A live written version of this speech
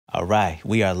All right,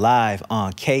 we are live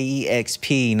on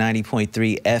KEXP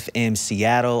 90.3 FM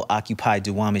Seattle, Occupy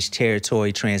Duwamish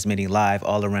territory, transmitting live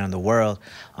all around the world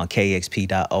on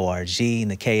KEXP.org and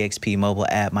the KEXP mobile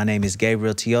app. My name is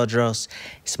Gabriel Teodros.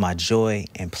 It's my joy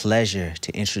and pleasure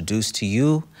to introduce to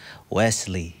you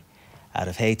Wesley out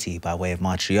of Haiti by way of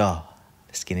Montreal.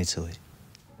 Let's get into it.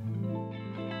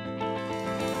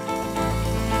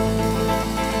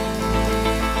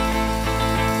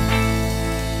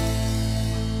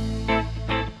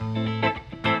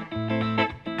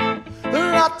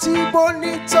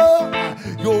 Latibonit,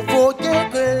 yo voye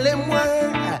que les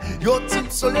moins, yo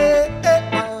type soleil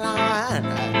est malade,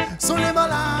 soleil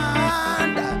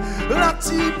malade.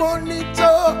 Latibonit,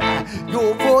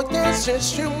 yo voye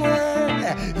chercher moi,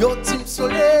 yo type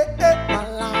soleil est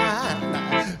malade.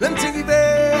 L'entrée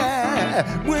rivière,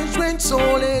 moi je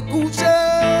soleil couché.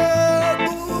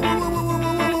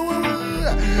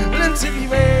 L'entrée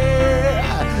rivière,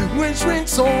 moi je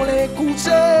soleil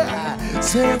couché.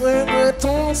 C'est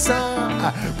regrettant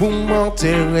ça pour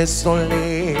m'enterrer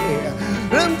soleil.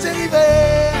 L'homme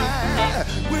d'hiver,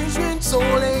 oui, je viens de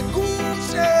soleil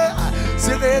couché.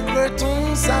 C'est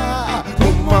regrettant ça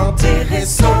pour m'enterrer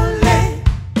soleil.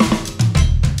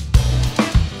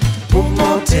 Pour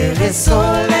m'enterrer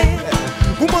soleil.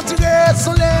 Pour m'enterrer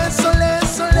soleil, soleil,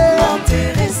 soleil. Pour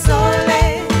m'enterrer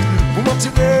soleil. Pour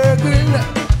m'enterrer brûle.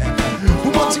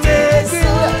 Pour m'enterrer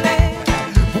soleil.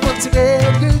 Pour m'enterrer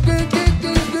brûle.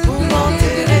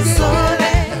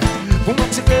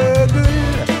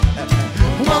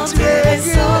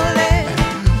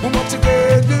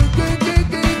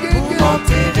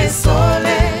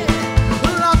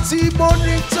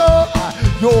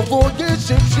 Yo voye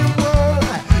chercher moi,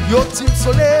 yo type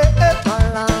soleil est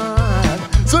malade,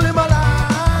 soleil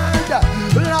malade.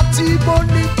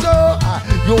 Latibonit,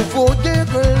 yo voye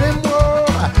que les moi,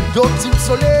 yo type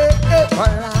soleil est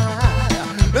malade.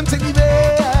 Même c'est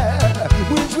l'hiver,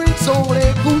 oui je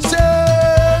soleil couché.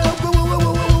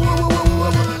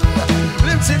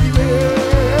 Même c'est l'hiver,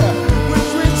 oui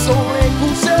je soleil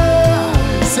couché.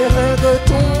 C'est rien de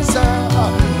tout ça,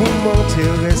 pour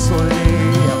m'enterrer soleil.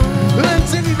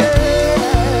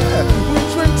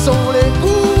 Sont les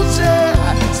couchers,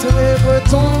 c'est les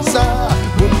bretons ça,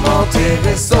 pour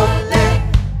m'enterrer soleil,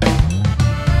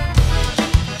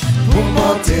 pour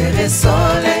m'enterrer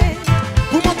soleil,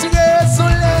 pour m'enterrer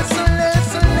soleil, soleil,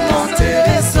 soleil, pour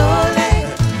m'enterrer soleil,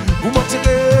 pour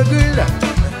m'enterrer bulle,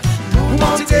 pour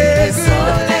m'enterrer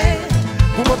soleil,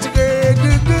 pour m'enterrer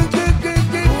bulle,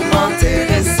 pour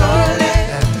m'enterrer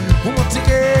soleil, pour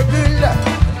m'enterrer bulle,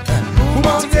 pour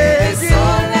m'enterrer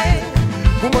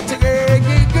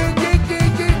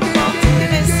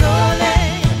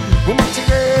soleil, pour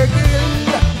m'enterrer.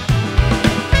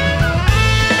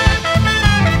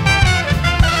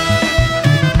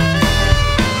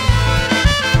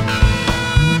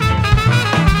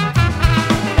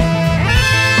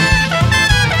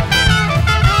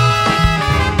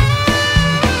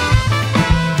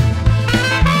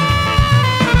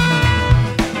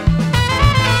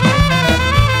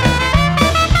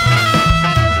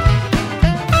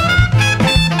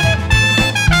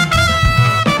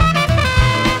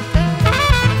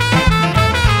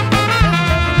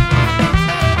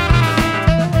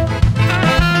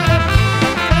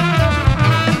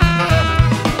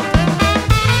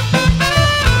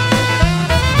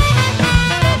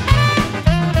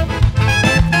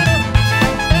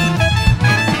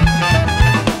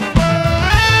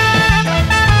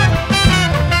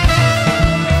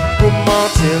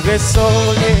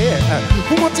 Soleil,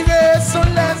 pour m'enterrer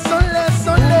soleil, soleil,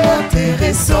 soleil, pour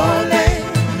m'enterrer soleil,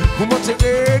 pour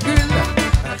m'enterrer gueule,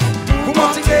 pour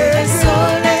m'enterrer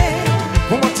soleil,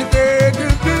 pour m'enterrer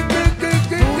gueule,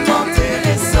 pour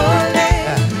m'enterrer soleil,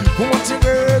 pour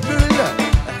m'enterrer gueule,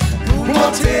 pour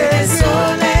m'enterrer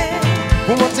soleil,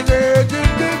 pour m'enterrer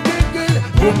gueule,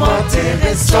 pour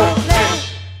m'enterrer soleil.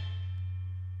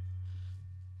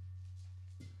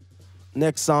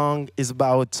 Next song is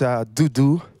about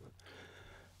Doudou.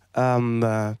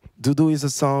 Doudou is a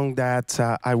song that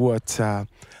I wrote a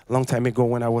long time ago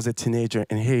when I was a teenager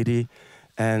in Haiti,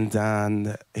 and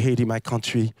Haiti, my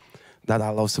country that I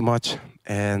love so much.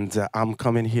 And I'm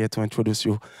coming here to introduce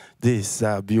you this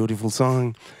beautiful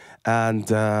song,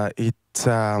 and it's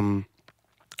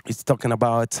talking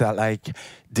about like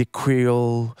the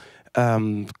Creole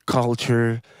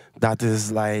culture that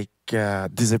is like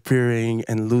disappearing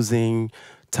and losing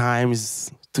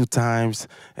two times,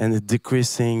 and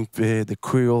decreasing. The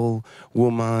Creole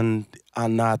women are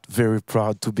not very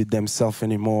proud to be themselves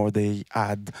anymore. They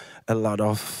add a lot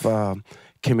of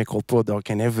chemical product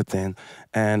and everything.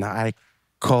 And I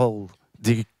call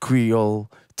the Creole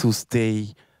to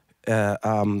stay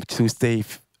to stay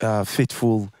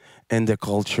faithful in the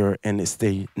culture and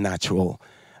stay natural.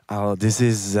 This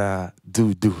is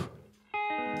Doudou.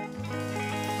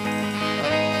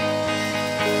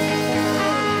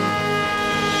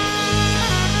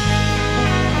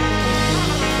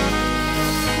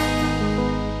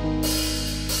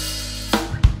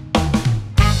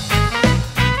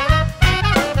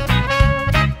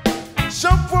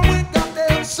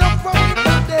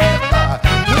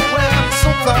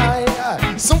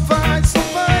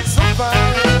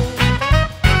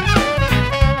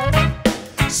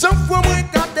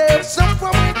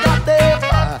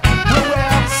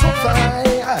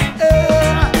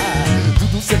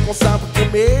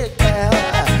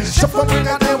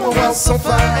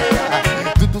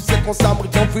 Doudou c'est qu'on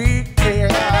s'abrite en vie.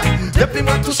 Depuis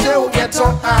moi touché au ghetto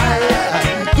high.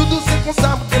 Doudou c'est qu'on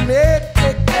s'abrite en vie.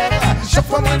 Chaque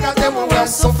fois moi regarde mon world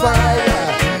so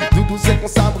fire. Doudou c'est qu'on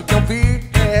s'abrite en vie.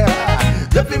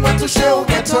 Depuis moi touché au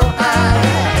ghetto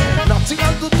high.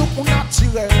 Naturel doudou pour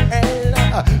naturel.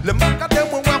 Le manque de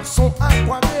mon world son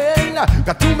aquarelle.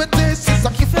 Quand tout mettez c'est ça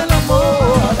qui fait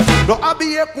l'amour. L'on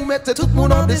habillé pour mettre tout le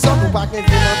monde en désordre. Pour pas qu'il y ait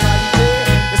une mentalité.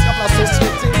 La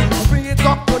société, ou payer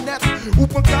connaître, ou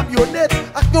prendre camionnette,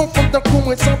 à qui on fonde d'un coup,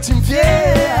 moi centime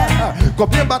fier.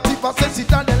 Combien bâti passé si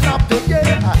t'as des lampes de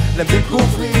guerre. Les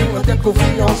découvrir, on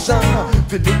découvrir en champ.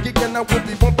 Philippe qui gagne un groupe,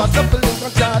 ils vont passer pour les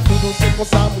grands chats. Tout c'est comme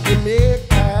ça, mon gimmick.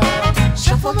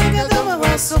 Chaque fois que je regarde, moi,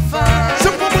 ouais, so fine.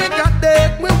 Chaque fois que je regarde,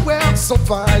 moi, ouais, so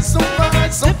fine, so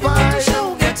fine, so fine. Depuis moi,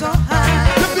 tout get on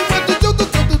high. Depuis moi, tout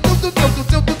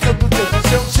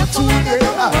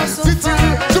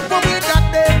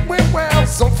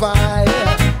so fire.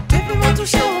 Depuis moi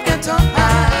touché au ghetto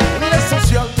high.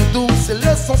 L'essentiel Doudou c'est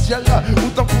l'essentiel.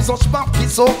 Autant que vous en parle qui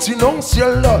sortent non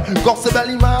ciel. Encore c'est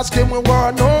belle image que moi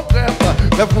voir non rêve.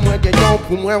 Mais pour moi gagnant,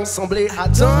 pour moi on semblait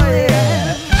attendre.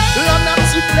 La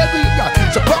nature les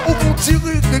je sais pas où vous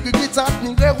tirez. Ça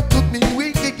admirer ou toute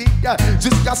minuit.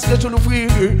 Jusqu'à ce que je l'ouvre.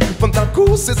 Pendant le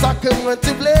coup c'est ça que moi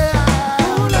te plaît.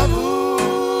 Bon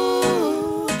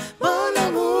amour, bon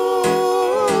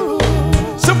amour.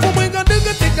 Je faut me garder.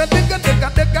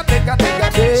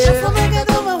 Je faut me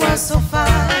garder my world so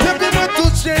fine. Depuis moi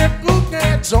touché au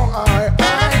ghetto high.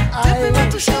 Depuis moi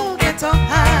touché au ghetto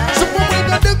high. Je faut me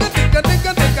garder.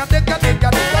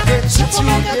 Je faut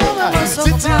me garder my world so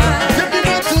fine. Depuis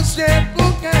moi touché au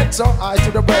ghetto high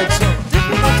to the break.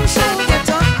 Depuis moi touché au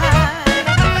ghetto high.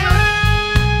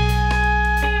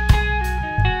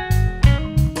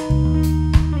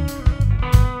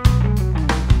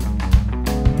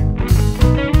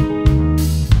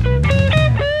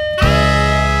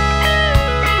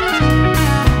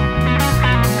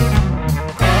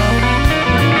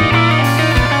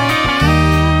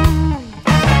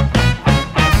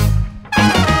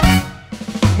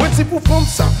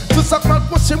 Tout ça mal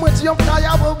proche, moi dis on caille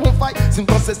à bon fight. Si nous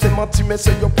c'est menti, mais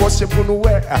c'est yo proche pour nous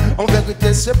ouais. En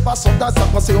vérité, c'est pas son tas, ça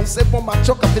pense on c'est bon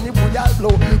macho quand venir bouillir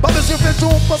l'eau. Pas besoin de faire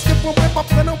parce que pour moi pas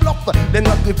prendre un bloc. Les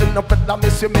notes viennent en fait là,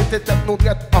 monsieur mettez tête nous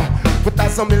drette. Pour ta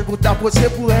 100 000 pour t'approcher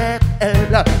pour elle.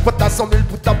 Pour ta 100 000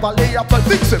 pour t'en parler, y'a pas de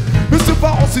fixe. Mais c'est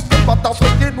pas un système, pas t'en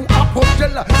souhaiter nous approcher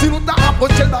là. Si nous t'as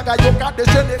approché la gaille au cas de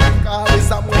générique,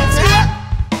 les amours.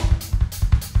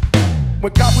 Moi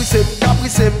cabrissé,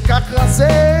 m'ka crasé.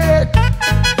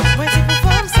 Moi c'est pour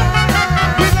femme ça.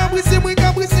 Moi cabrissé. Moi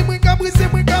c'est pour femme ça.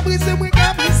 Moi cabrissé, m'ka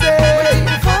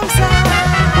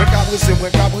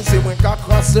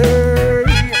crasé.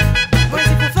 Moi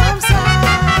c'est pour femme ça.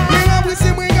 Moi cabrissé,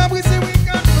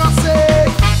 m'ka crasé.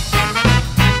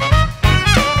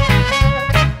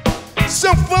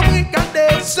 Chaque fois m'regarder.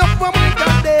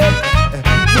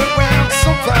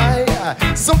 So fine,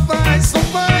 so fine, so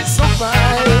fine, so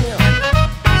fine.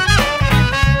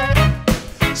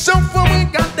 Chaque fois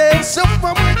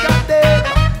m'regarder.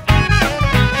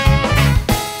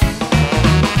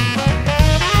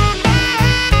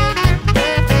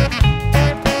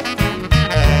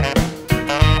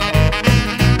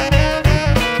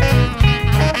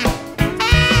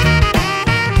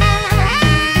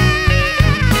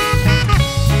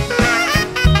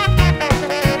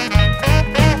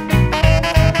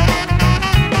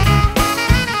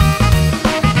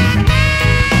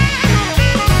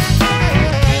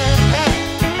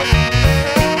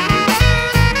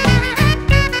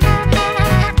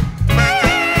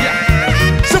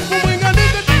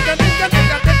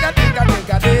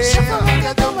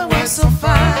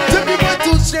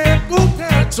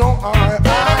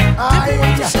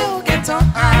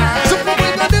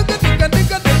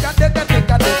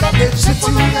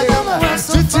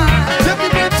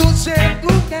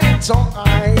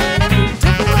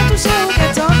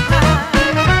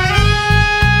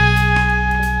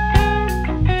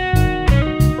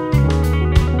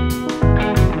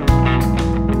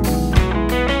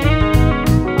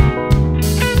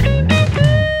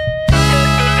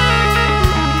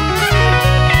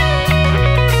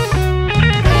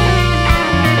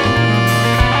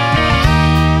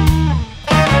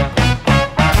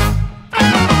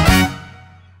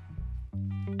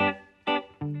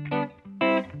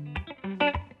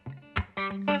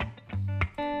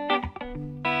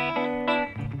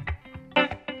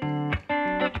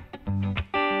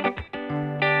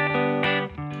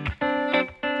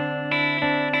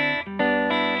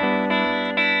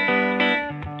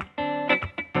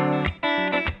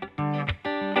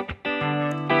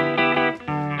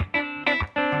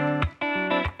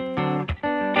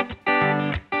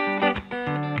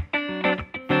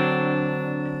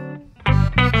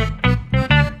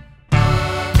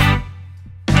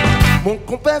 Mon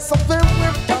compère ça fait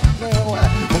moins pas ouais.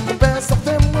 Mon compère ça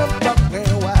fait moins pas ouais.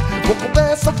 Mon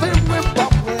compère ça fait moins pas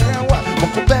ouais. Mon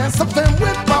compère ça fait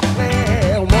moins pas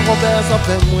ouais. Mon compère ça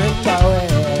fait moins pas ouais.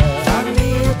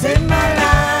 Famille t'es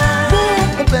malade.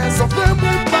 Mon compère ça fait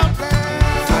moins pas ouais.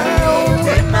 Famille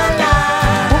t'es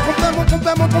malade. Mon compère, mon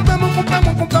compère, mon compère, mon compère,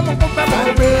 mon compère, mon compère, mon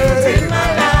compère t'es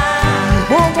malade.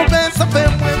 Mon compère ça fait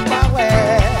moins pas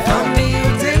ouais. Famille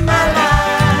t'es malade.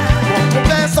 Mon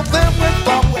compère ça fait moins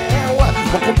pas ouais.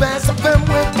 Mon compère ça fait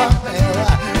moins pas ouais.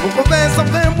 Mon compère ça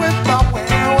fait moins pas ouais.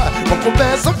 Mon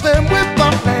compère ça fait moins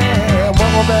pas ouais. Mon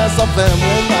compère ça fait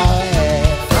moins pas ouais.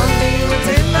 Famille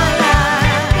t'es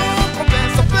malade. Mon compère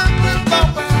ça fait moins pas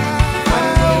ouais.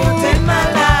 Famille t'es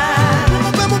malade. Mon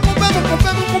compère, mon compère,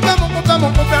 mon compère, mon compère,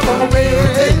 mon compère, mon compère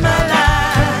T'es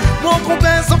malade. Mon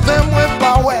compère ça fait moins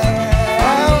pas ouais.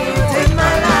 Famille t'es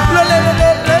malade.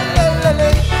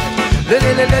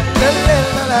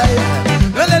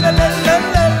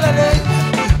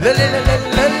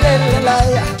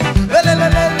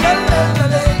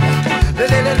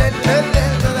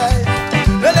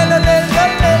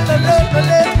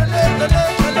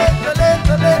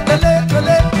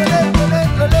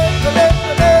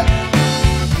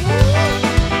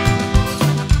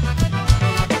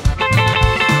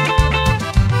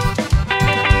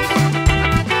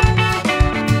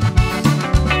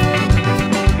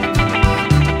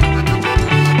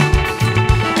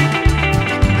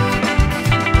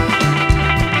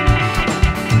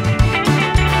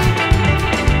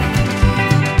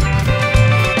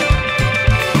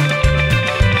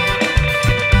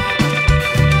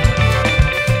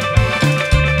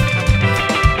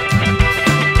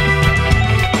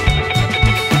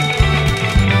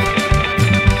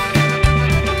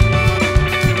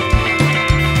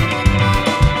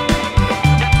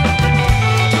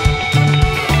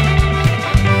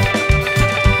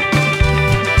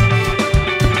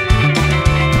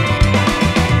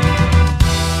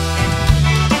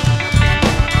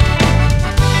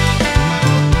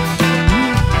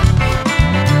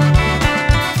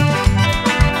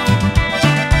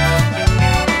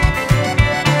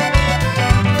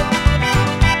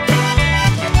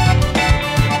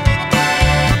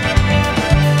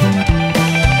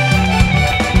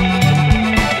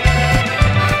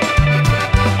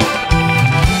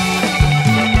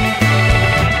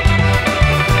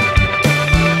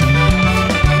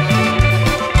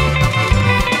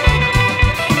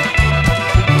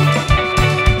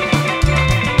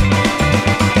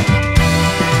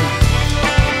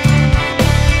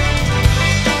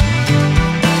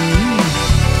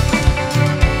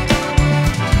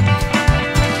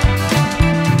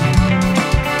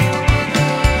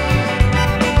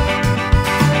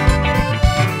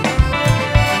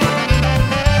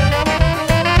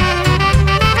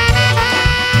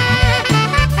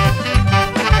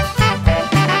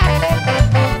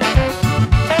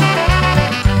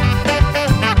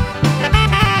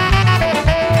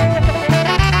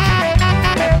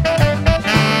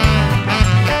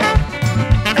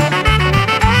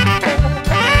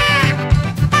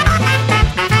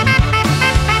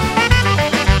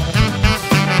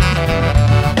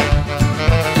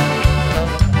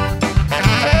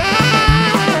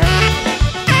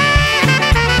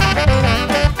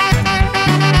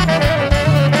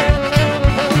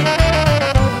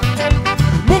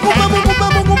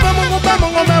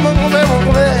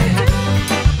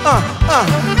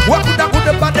 What could I go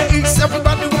about the east?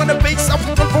 Everybody wanna base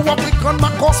everyone for what we call my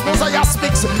cosmos. I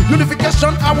speaks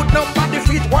unification. I would not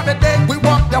defeat. What a day we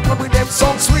walk down with them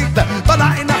song sweet.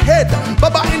 Baba in the head,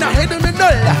 Baba in the head of me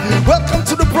null. Welcome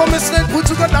to the promised land. Put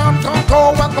you go down,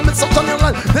 conquer. Welcome in Southern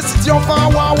Land. This is your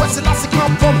far west. West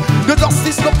come from. The dust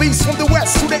is the beast from the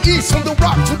west to the east, from the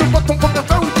rock to the bottom, from the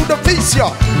very to the beast,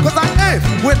 yeah. Cause I aim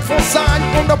with full sign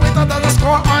from the way that the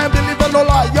score. I am believer no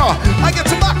lie, yeah. I get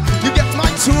you back, you get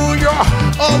mine too, yeah.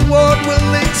 All road will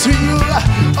lead to you.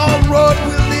 All road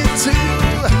will lead to you.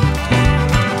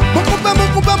 Mon compère, mon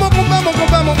compère, mon compère, mon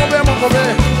compère, mon compère, mon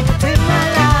compère. T'es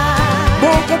malade.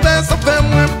 Mon compère, ça fait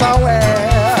moins pas ouais.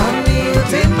 Famille,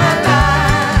 t'es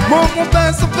malade. Mon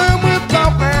compère, ça fait moins pas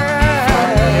ouais.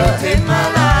 Famille, t'es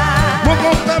malade. Mon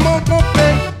compère, mon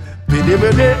compère. Bédé,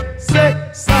 bédé, c'est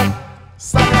ça,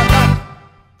 ça, ça.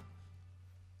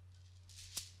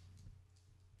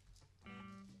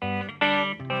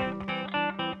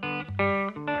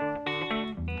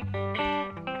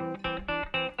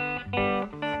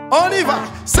 On y va,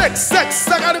 sex,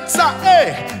 ça garde ça,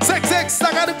 eh. Sex,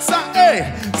 ça garde ça, eh.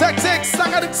 Sex, ça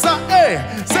garde ça, eh.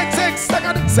 Sex, ça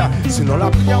garde ça. Sinon la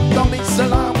prière dans les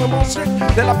cela me manger.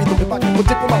 De la vie, on ne peut pas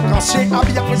côté pour m'arracher.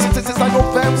 Habillé, c'est ça, nos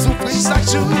femmes souffrent chaque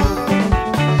jour.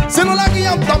 C'est nous là qui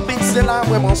en tombé, c'est là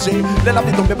où manger. Les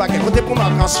lavis tombés bagues, côté pour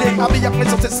m'arracher. Habillé après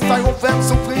sur ces stars, on ferme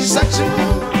son friche chaque jour.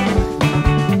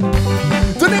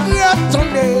 Tenez qui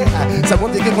attendez, ça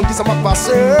monte que quand ça m'a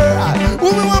passé.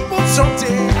 Ouvrez-moi pour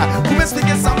chanter, pour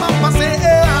m'expliquer ça m'a passé.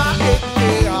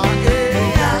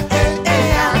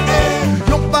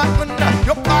 Yo pas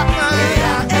yo pas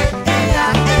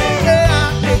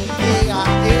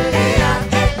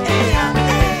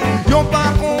yo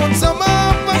pas contre ça m'a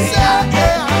passé.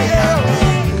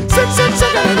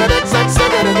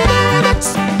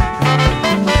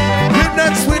 Sweet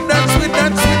dance, sweet dance, sweet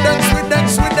dance, sweet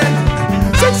dance, sweet dance.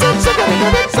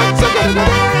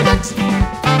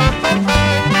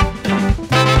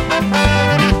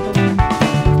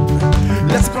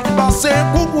 Laisse-moi passer,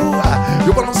 coucou.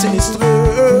 Y'a pas non sinistre,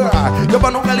 y'a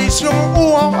pas non religion.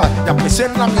 Y'a pressé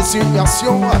la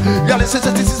résignation. Y'a les 16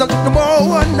 dans tout le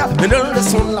monde. Mais ne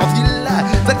laissons la ville.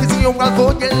 T'as qu'à on va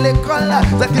voler l'école.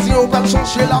 T'as qu'à on va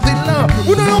changer la ville.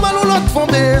 Ou nous allons l'autre fond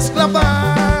d'esclavage.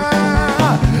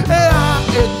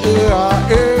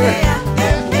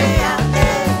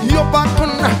 Yo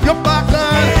bacon, yo bacon.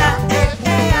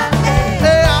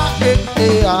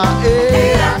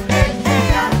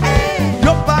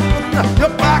 Yo bacon, yo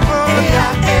bacon.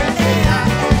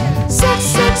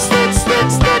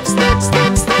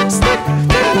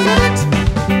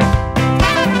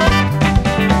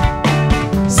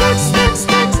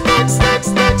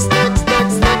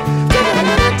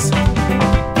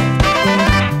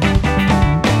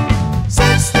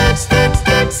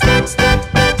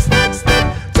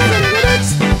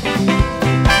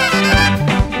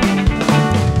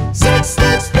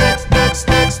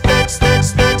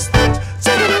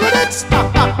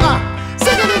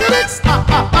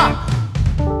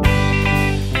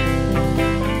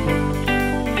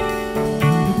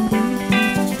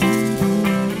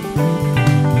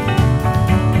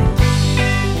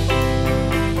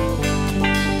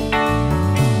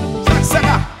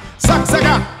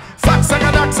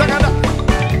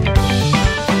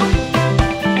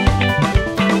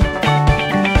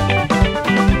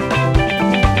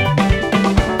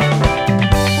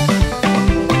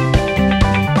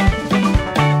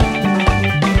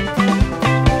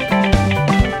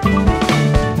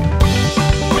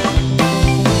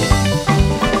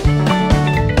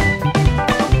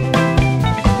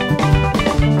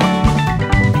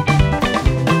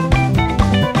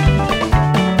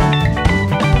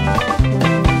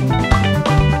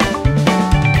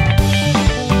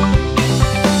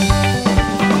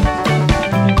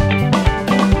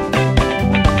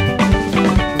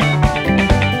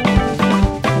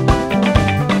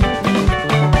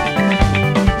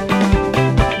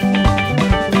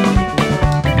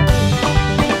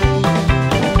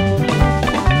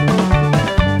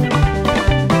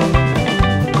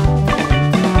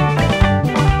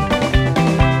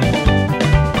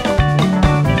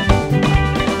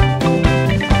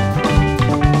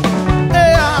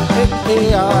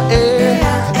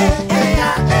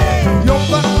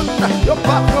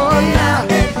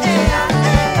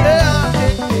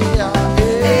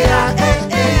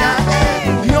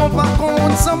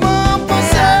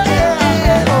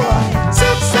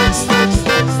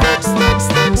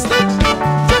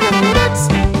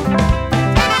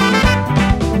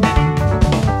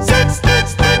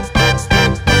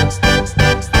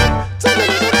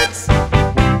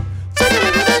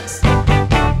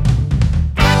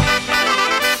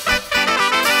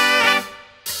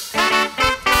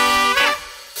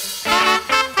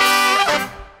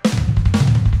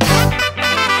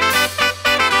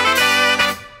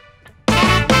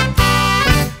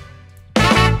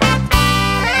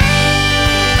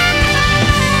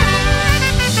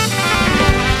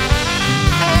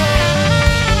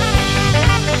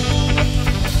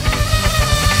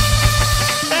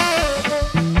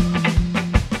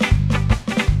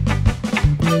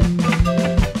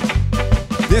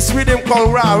 This rhythm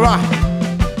called Rara,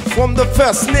 from the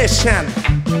First Nation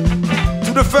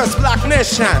to the first Black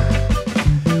Nation.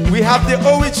 We have the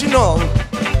original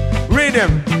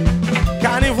rhythm,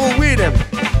 carnival rhythm,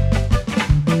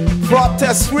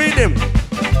 protest rhythm,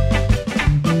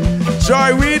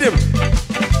 joy rhythm.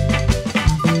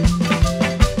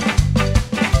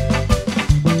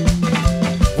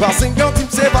 Parce qu'un type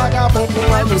c'est vagabond, pour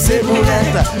moi nous c'est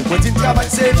boulette. Moi tu travailles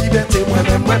c'est liberté,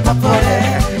 moi-même moi pas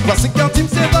problème. Parce qu'un type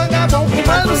c'est vagabond, pour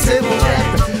moi nous c'est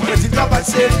boulette. Moi tu travailles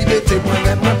c'est liberté,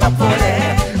 moi-même moi pas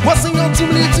problème. Moi c'est un type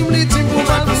pour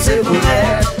moi nous c'est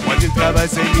boulette. Moi tu travailles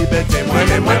c'est liberté,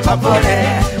 moi-même moi pas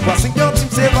problème. Parce qu'un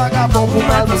type c'est vagabond, pour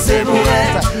moi nous c'est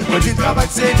boulette. Moi tu travailles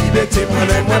c'est liberté,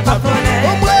 moi-même moi pas problème.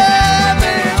 Oh ouais,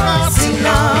 mais Martine,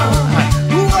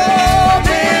 ouais,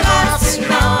 mais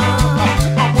Martine.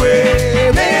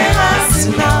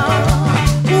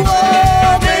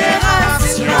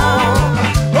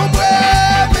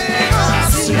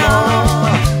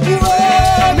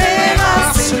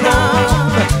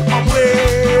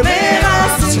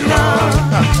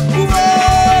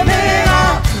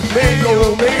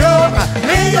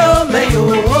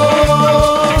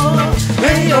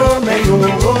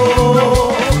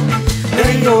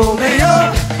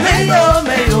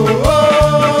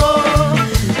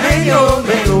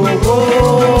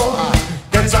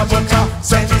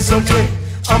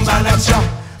 Ambalacha,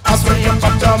 aswe yon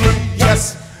pap dormi,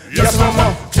 yes, yes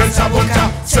maman, jen sa boka,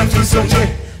 sen prisonnier.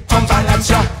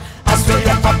 Ambalacha, aswe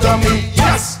yon pap dormi,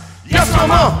 yes, yes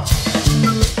maman.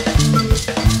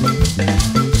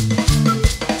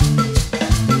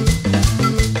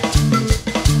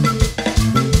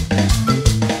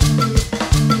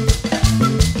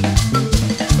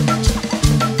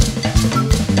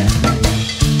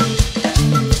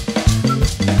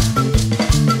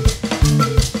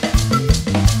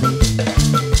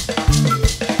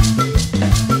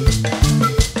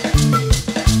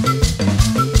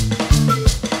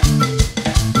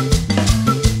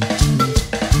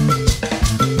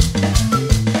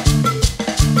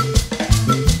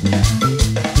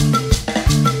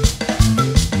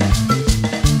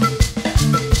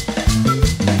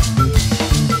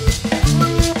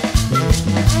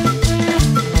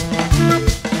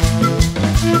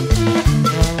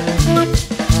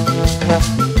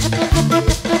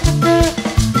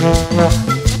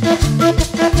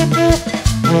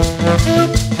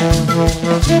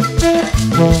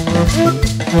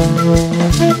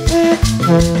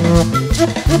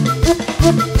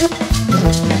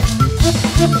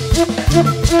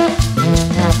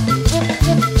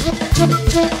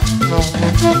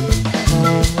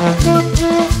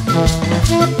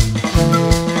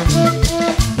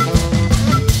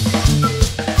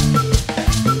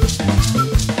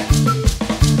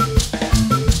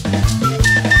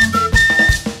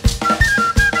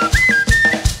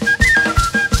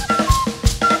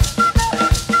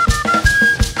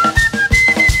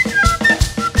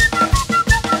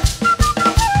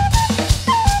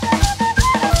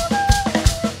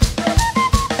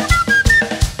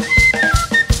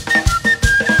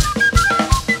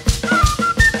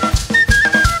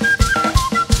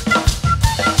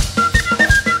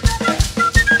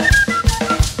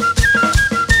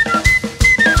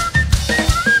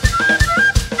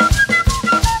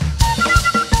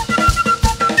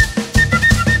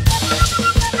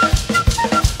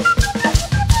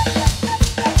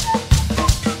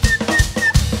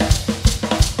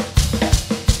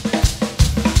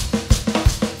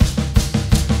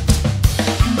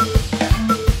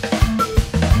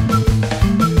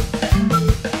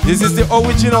 This is the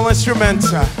original instrument.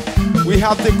 We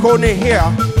have the cornet here.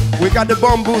 We got the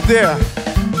bamboo there.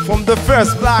 From the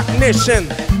first black nation.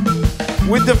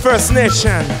 With the First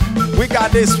Nation. We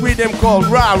got this rhythm called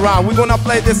Rara. We're gonna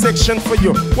play this section for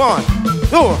you. 1,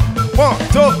 2, 1,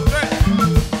 2, 3.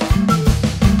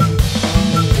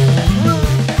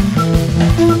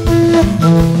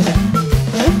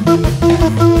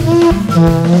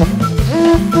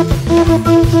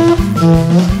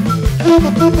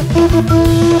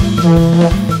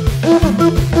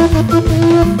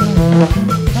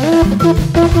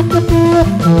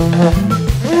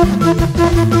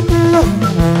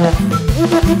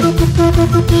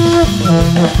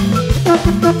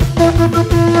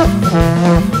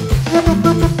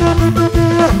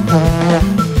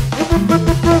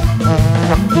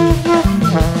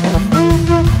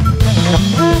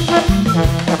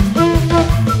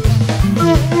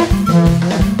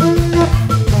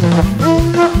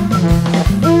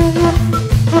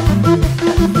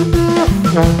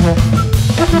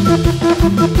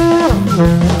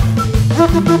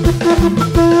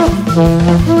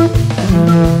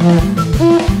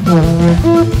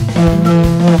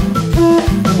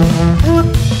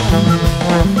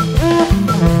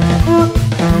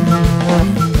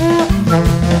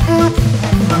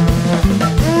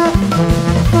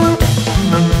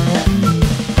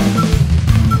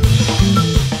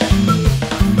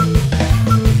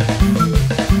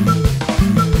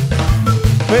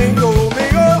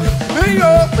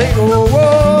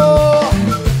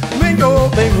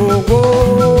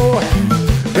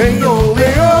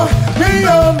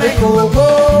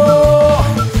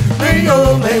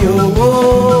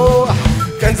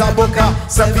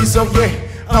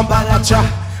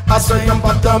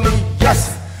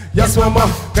 Yes, yes, mama.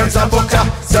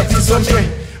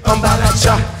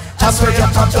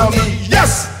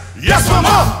 Yes, yes,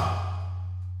 mama.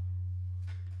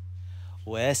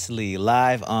 Wesley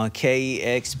live on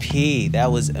KEXP.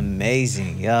 That was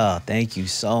amazing, y'all. Thank you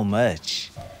so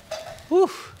much. Whew.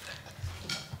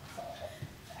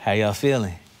 How y'all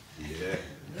feeling? Yeah.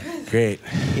 Great.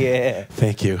 Yeah.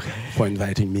 Thank you for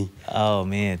inviting me. Oh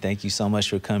man, thank you so much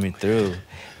for coming through.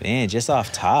 Man, just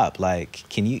off top, like,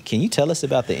 can you tell us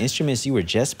about the instruments you were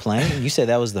just playing? You said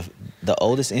that was the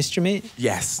oldest instrument?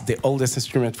 Yes, the oldest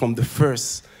instrument from the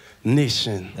first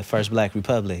nation. The first Black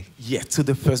Republic. Yeah, to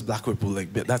the first Black Republic.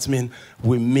 But that means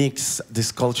we mix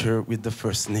this culture with the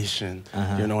First Nation.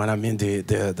 You know what I mean? The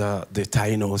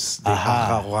Tainos, the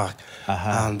Arawak.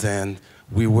 And then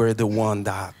we were the one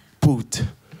that put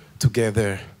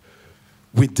together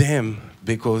with them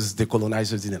because the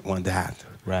colonizers didn't want that.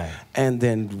 Right. And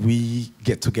then we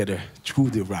get together through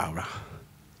the Rara.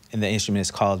 And the instrument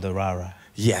is called the Rara.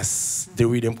 Yes, the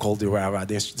rhythm called the Rara.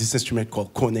 This instrument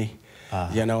called Kone.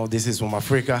 You know, this is from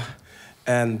Africa.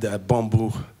 And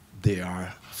bamboo, they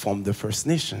are from the First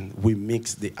Nation. We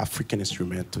mix the African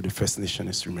instrument to the First Nation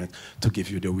instrument to give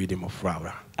you the rhythm of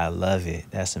Rara. I love it.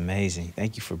 That's amazing.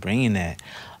 Thank you for bringing that.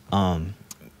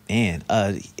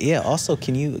 Yeah, also,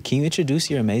 can you introduce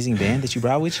your amazing band that you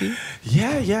brought with you?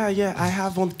 Yeah. I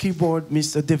have on keyboard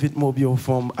Mr. David Mobio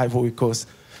from Ivory Coast,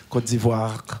 Côte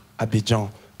d'Ivoire, Abidjan,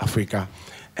 Africa.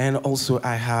 And also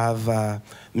I have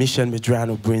Michel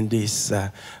Medrano Brindis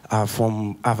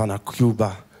from Havana,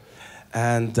 Cuba.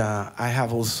 And I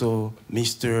have also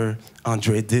Mr.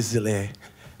 André Désilets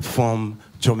from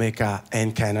Jamaica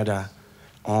and Canada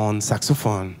on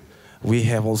saxophone. We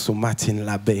have also Martine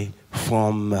Labbé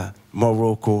from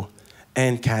Morocco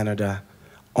and Canada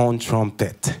on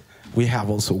trumpet. We have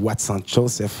also Watson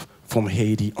Joseph from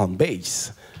Haiti on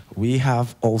bass. We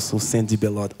have also Sandy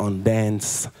Belotte on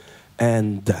dance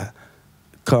and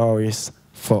chorus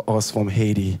for us from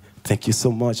Haiti. Thank you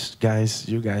so much, guys.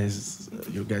 You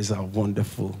guys are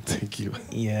wonderful. Thank you.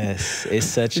 Yes, it's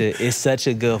such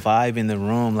a good vibe in the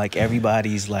room. Like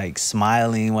everybody's like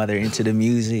smiling while they're into the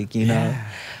music. You know,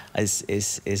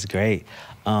 it's great.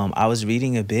 I was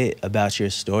reading a bit about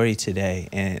your story today,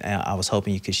 and I was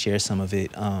hoping you could share some of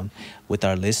it with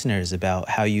our listeners about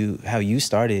how you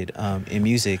started in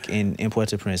music in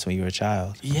Port-au-Prince when you were a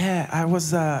child. Yeah, I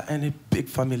was in a big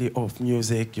family of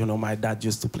music. You know, my dad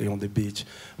used to play on the beach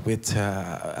with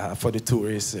for the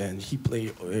tourists, and he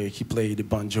played the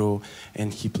banjo,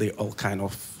 and he played all kind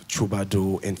of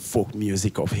troubadour and folk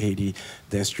music of Haiti,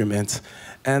 the instruments.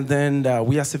 And then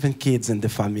we are 7 kids in the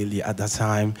family at that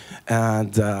time,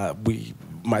 and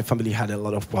my family had a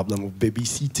lot of problem with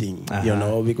babysitting, you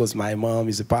know, because my mom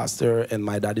is a pastor and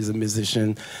my dad is a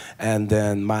musician, and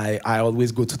then I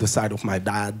always go to the side of my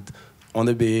dad on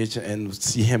the beach and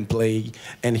see him play,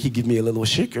 and he give me a little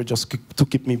shaker just to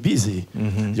keep me busy.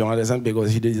 You understand?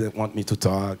 Because he didn't want me to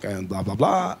talk and blah, blah,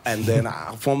 blah. And then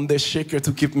from the shaker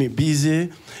to keep me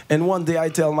busy. And one day I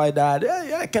tell my dad,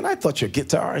 yeah, can I touch your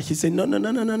guitar? He said, no,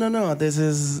 this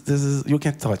is, you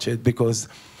can't touch it because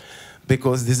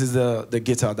this is the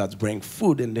guitar that brings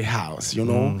food in the house, you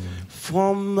know.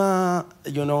 From a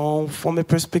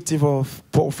perspective of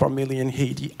poor family in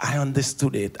Haiti, I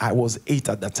understood it. I was 8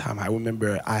 at that time. I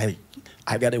remember I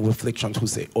got a reflection to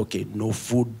say, okay, no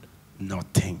food,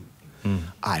 nothing.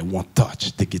 I won't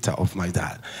touch the guitar of my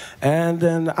dad. And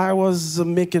then I was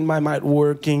making my mind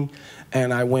working,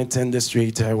 and I went in the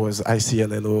street. I see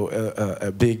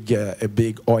a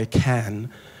big oil can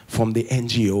from the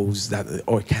NGOs that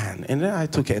oil can, and then I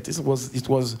took it. It was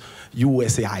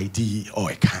USAID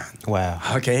oil can. Wow.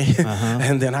 Okay.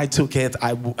 And then I took it.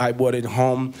 I brought it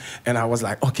home, and I was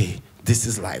like, okay, this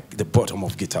is like the bottom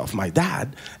of guitar of my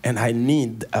dad, and I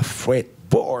need a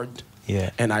fretboard.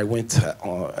 Yeah. And I went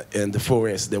in the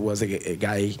forest. There was a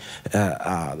guy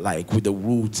like with the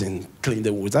woods and clean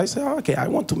the woods. I said, okay, I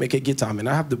want to make a guitar, and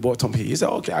I have the bottom here. He said,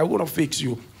 okay, I want to fix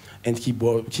you. And he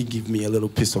gave me a little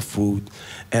piece of food,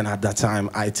 and at that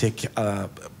time I take a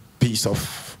piece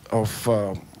of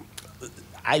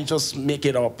I just make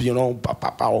it up, you know,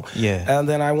 yeah. And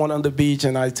then I went on the beach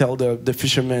and I tell the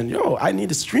fisherman, yo, I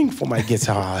need a string for my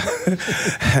guitar.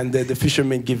 And the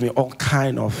fisherman gave me all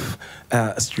kind of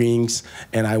strings,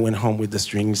 and I went home with the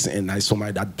strings, and I saw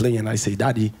my dad play, and I say,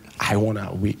 Daddy, I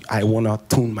wanna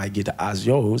tune my guitar as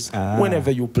yours. Whenever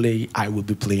you play, I will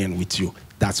be playing with you.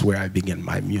 That's where I began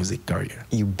my music career.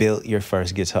 You built your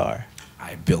first guitar?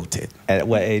 I built it. At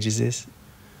what age is this?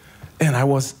 And I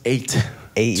was 8.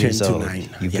 8 years old. 9.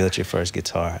 You built your first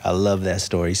guitar. I love that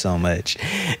story so much.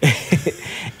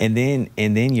 and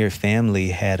then your family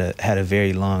had a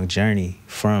very long journey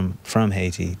from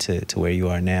Haiti to where you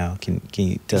are now. Can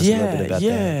you tell us a little bit about that?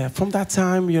 Yeah, from that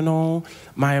time, you know,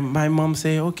 my mom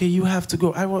say, okay, you have to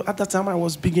go. At that time I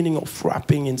was beginning of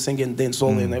rapping and singing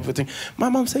dancehall and everything. My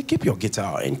mom said, keep your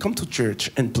guitar and come to church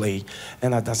and play.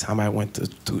 And at that time I went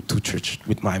to church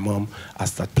with my mom. I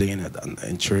started playing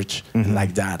in church. And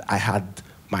like that, I had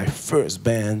my first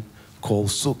band called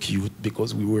So Cute,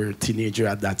 because we were teenagers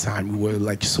at that time. We were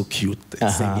like so cute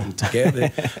singing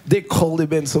together. They called the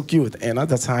band So Cute. And at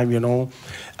that time, you know,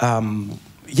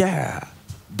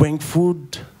 bring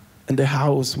food in the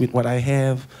house with what I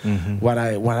have, what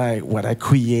I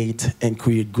create, and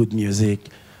create good music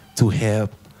to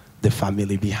help the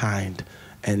family behind.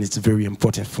 And it's very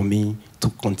important for me to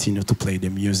continue to play the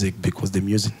music because the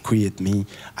music create me.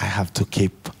 I have to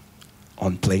keep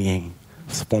on playing.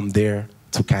 From there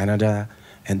to Canada,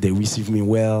 and they received me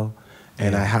well.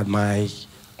 And I had my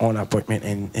own apartment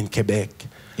in Quebec,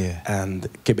 and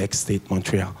Quebec State,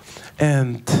 Montreal.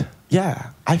 And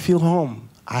yeah, I feel home.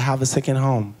 I have a second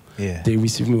home. Yeah. They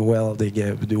receive me well. They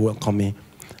welcome me,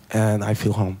 and I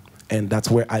feel home. And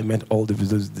that's where I met all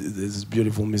these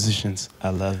beautiful musicians.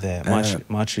 I love that.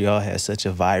 Montreal has such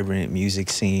a vibrant music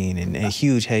scene and a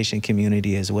huge Haitian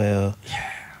community as well.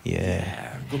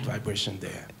 Yeah, good vibration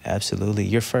there. Absolutely.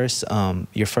 Your first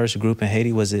group in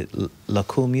Haiti, was it La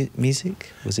Cool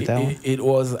Music? Was it that one? It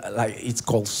was like, it's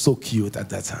called So Cute at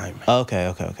that time.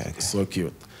 Okay. So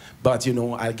Cute. But you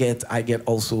know, I get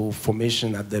also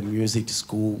formation at the music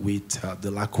school with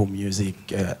the La Cool Music,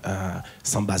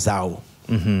 Sambazao.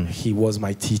 He was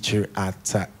my teacher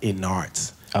at in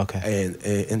arts.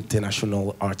 Okay.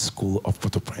 International Art School of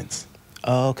Port-au-Prince.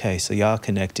 Oh, okay, so y'all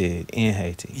connected in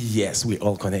Haiti. Yes, we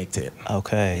all connected.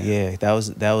 Okay, yeah, that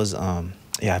was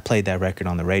I played that record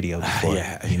on the radio before.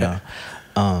 You know.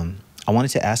 I wanted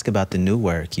to ask about the new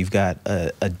work. You've got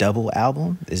a double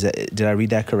album. Did I read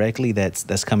that correctly?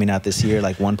 That's coming out this year.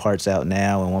 Like one part's out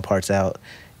now and one part's out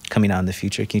coming out in the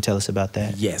future. Can you tell us about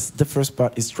that? Yes, the first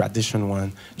part is Tradition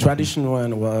One. Tradition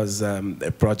One was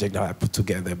a project that I put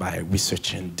together by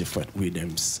researching different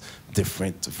rhythms,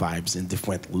 different vibes, and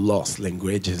different lost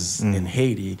languages in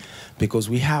Haiti, because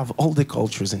we have all the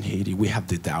cultures in Haiti. We have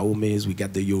the Dahomes, we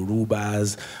got the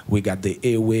Yorubas, we got the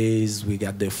Ewes, we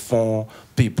got the Fon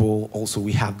people, also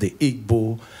we have the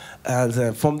Igbo.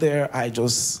 And from there, I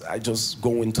just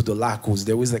go into the Lacus.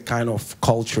 There is a kind of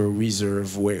culture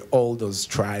reserve where all those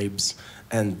tribes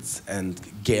and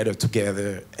gather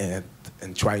together and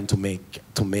trying to make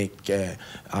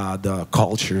the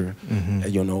culture,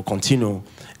 you know, continue.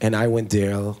 And I went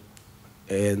there,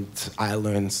 and I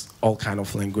learned all kind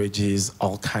of languages,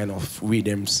 all kind of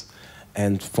rhythms,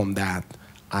 and from that,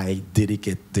 I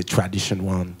dedicate the Tradition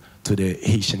One to the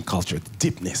Haitian culture, the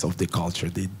deepness of the culture,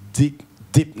 the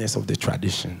deepness of the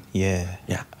tradition. Yeah.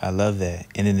 I love that.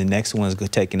 And then the next one is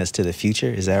taking us to the future.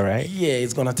 Is that right? Yeah,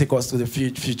 it's gonna take us to the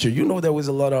future. You know, there was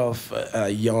a lot of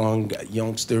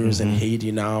youngsters in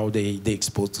Haiti now. They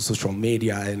exposed to social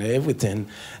media and everything,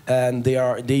 and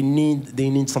they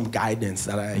need some guidance.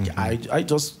 That I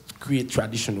just create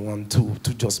Tradition One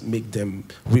to just make them,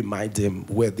 remind them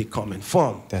where they're coming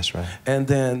from. That's right. And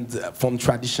then from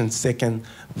Tradition Second,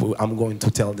 I'm going to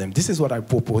tell them, this is what I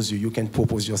propose you. You can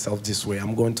propose yourself this way.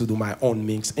 I'm going to do my own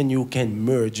mix, and you can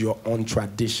merge your own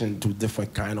tradition to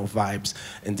different kind of vibes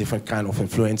and different kind of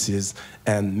influences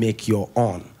and make your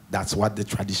own. That's what the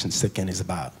Tradition Second is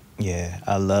about. Yeah,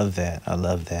 I love that. I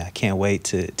love that. I can't wait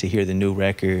to hear the new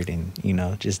record and, you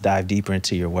know, just dive deeper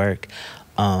into your work.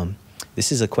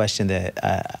 This is a question that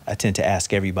I tend to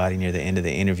ask everybody near the end of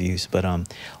the interviews, but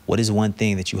what is one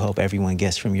thing that you hope everyone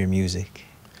gets from your music?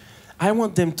 I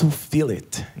want them to feel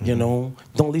it, you know.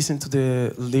 Don't listen to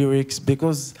the lyrics,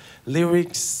 because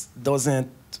lyrics doesn't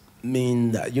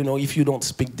mean that, you know, if you don't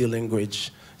speak the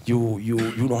language, you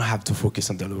don't have to focus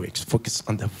on the lyrics, focus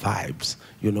on the vibes.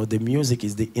 You know, the music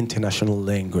is the international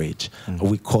language.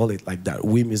 We call it like that.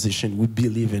 We musicians, we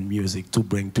believe in music to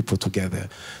bring people together,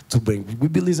 we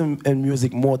believe in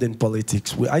music more than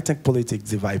politics. I think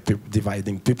politics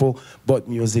dividing people, but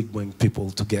music brings people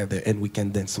together, and we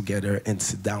can dance together and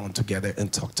sit down together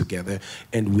and talk together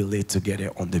and relate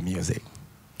together on the music.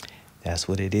 That's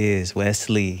what it is.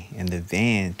 Wesley and the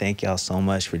band, thank y'all so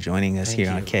much for joining us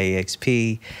here on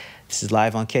KEXP. This is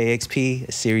live on KEXP,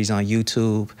 a series on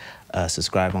YouTube.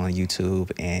 Subscribe on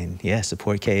YouTube, and yeah,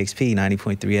 support KEXP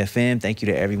 90.3 FM. Thank you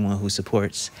to everyone who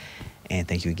supports, and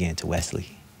thank you again to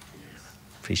Wesley.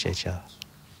 Appreciate y'all.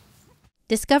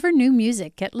 Discover new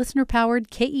music at listener-powered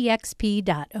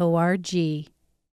KEXP.org.